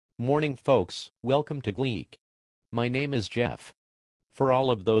Morning folks, welcome to Gleek. My name is Jeff. For all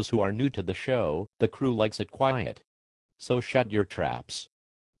of those who are new to the show, the crew likes it quiet. So shut your traps.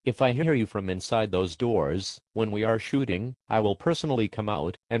 If I hear you from inside those doors, when we are shooting, I will personally come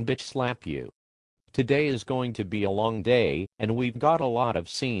out and bitch slap you. Today is going to be a long day, and we've got a lot of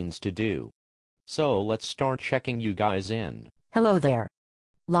scenes to do. So let's start checking you guys in. Hello there.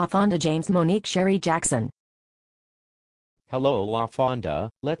 LaFonda James Monique Sherry Jackson. Hello LaFonda,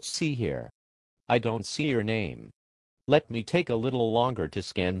 let's see here. I don't see your name. Let me take a little longer to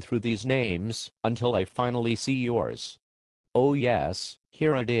scan through these names, until I finally see yours. Oh yes,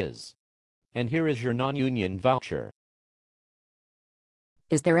 here it is. And here is your non-union voucher.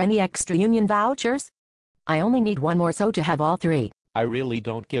 Is there any extra union vouchers? I only need one more so to have all three. I really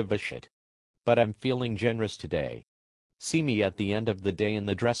don't give a shit. But I'm feeling generous today. See me at the end of the day in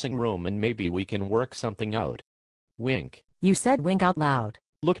the dressing room and maybe we can work something out. Wink. You said wink out loud.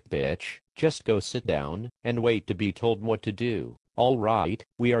 Look bitch, just go sit down and wait to be told what to do. Alright,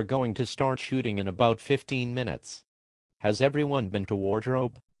 we are going to start shooting in about 15 minutes. Has everyone been to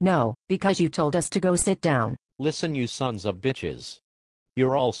wardrobe? No, because you told us to go sit down. Listen you sons of bitches.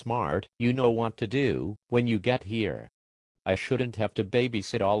 You're all smart, you know what to do when you get here. I shouldn't have to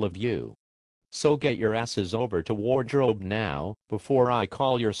babysit all of you. So get your asses over to wardrobe now, before I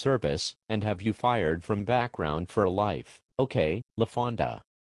call your service and have you fired from background for life. Okay, LaFonda.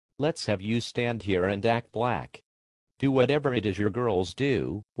 Let's have you stand here and act black. Do whatever it is your girls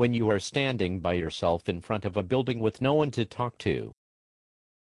do when you are standing by yourself in front of a building with no one to talk to.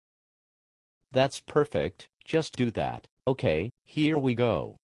 That's perfect, just do that. Okay, here we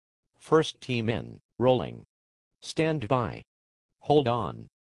go. First team in, rolling. Stand by. Hold on.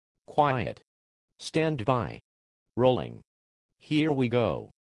 Quiet. Stand by. Rolling. Here we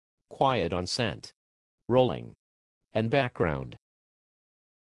go. Quiet on scent. Rolling. And background.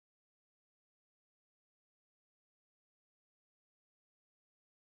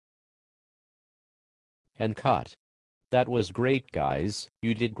 And cut. That was great guys,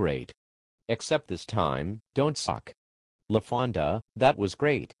 you did great. Except this time, don't suck. LaFonda, that was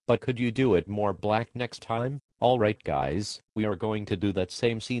great, but could you do it more black next time? Alright guys, we are going to do that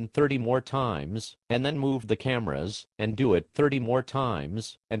same scene 30 more times, and then move the cameras, and do it 30 more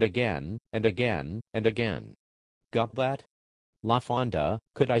times, and again, and again, and again. Got that? LaFonda,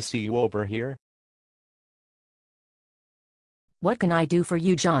 could I see you over here? What can I do for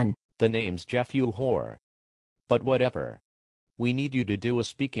you, John? The name's Jeff, you whore. But whatever. We need you to do a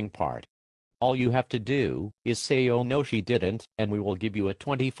speaking part. All you have to do is say oh no she didn't, and we will give you a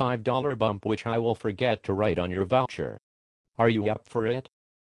 $25 bump which I will forget to write on your voucher. Are you up for it?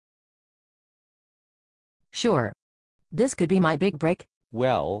 Sure. This could be my big break.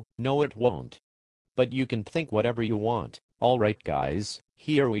 Well, no it won't. But you can think whatever you want. Alright guys,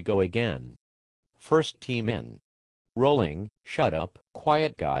 here we go again. First team in. Rolling, shut up,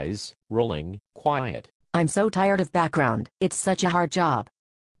 quiet guys, rolling, quiet. I'm so tired of background. It's such a hard job.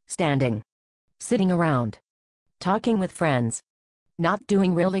 Standing. Sitting around. Talking with friends. Not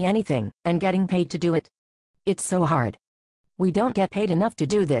doing really anything, and getting paid to do it. It's so hard. We don't get paid enough to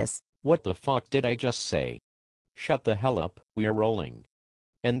do this. What the fuck did I just say? Shut the hell up, we are rolling.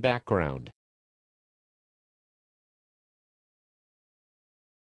 And background.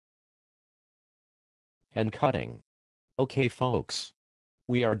 And cutting. Okay folks.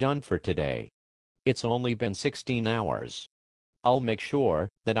 We are done for today. It's only been 16 hours. I'll make sure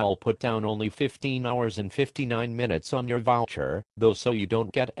that I'll put down only 15 hours and 59 minutes on your voucher, though so you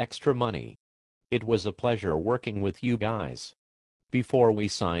don't get extra money. It was a pleasure working with you guys. Before we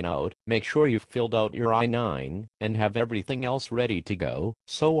sign out, make sure you've filled out your I-9 and have everything else ready to go,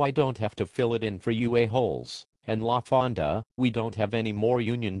 so I don't have to fill it in for you a-holes. And LaFonda, we don't have any more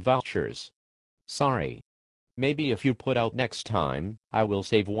union vouchers. Sorry. Maybe if you put out next time, I will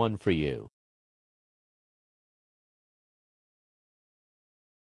save one for you.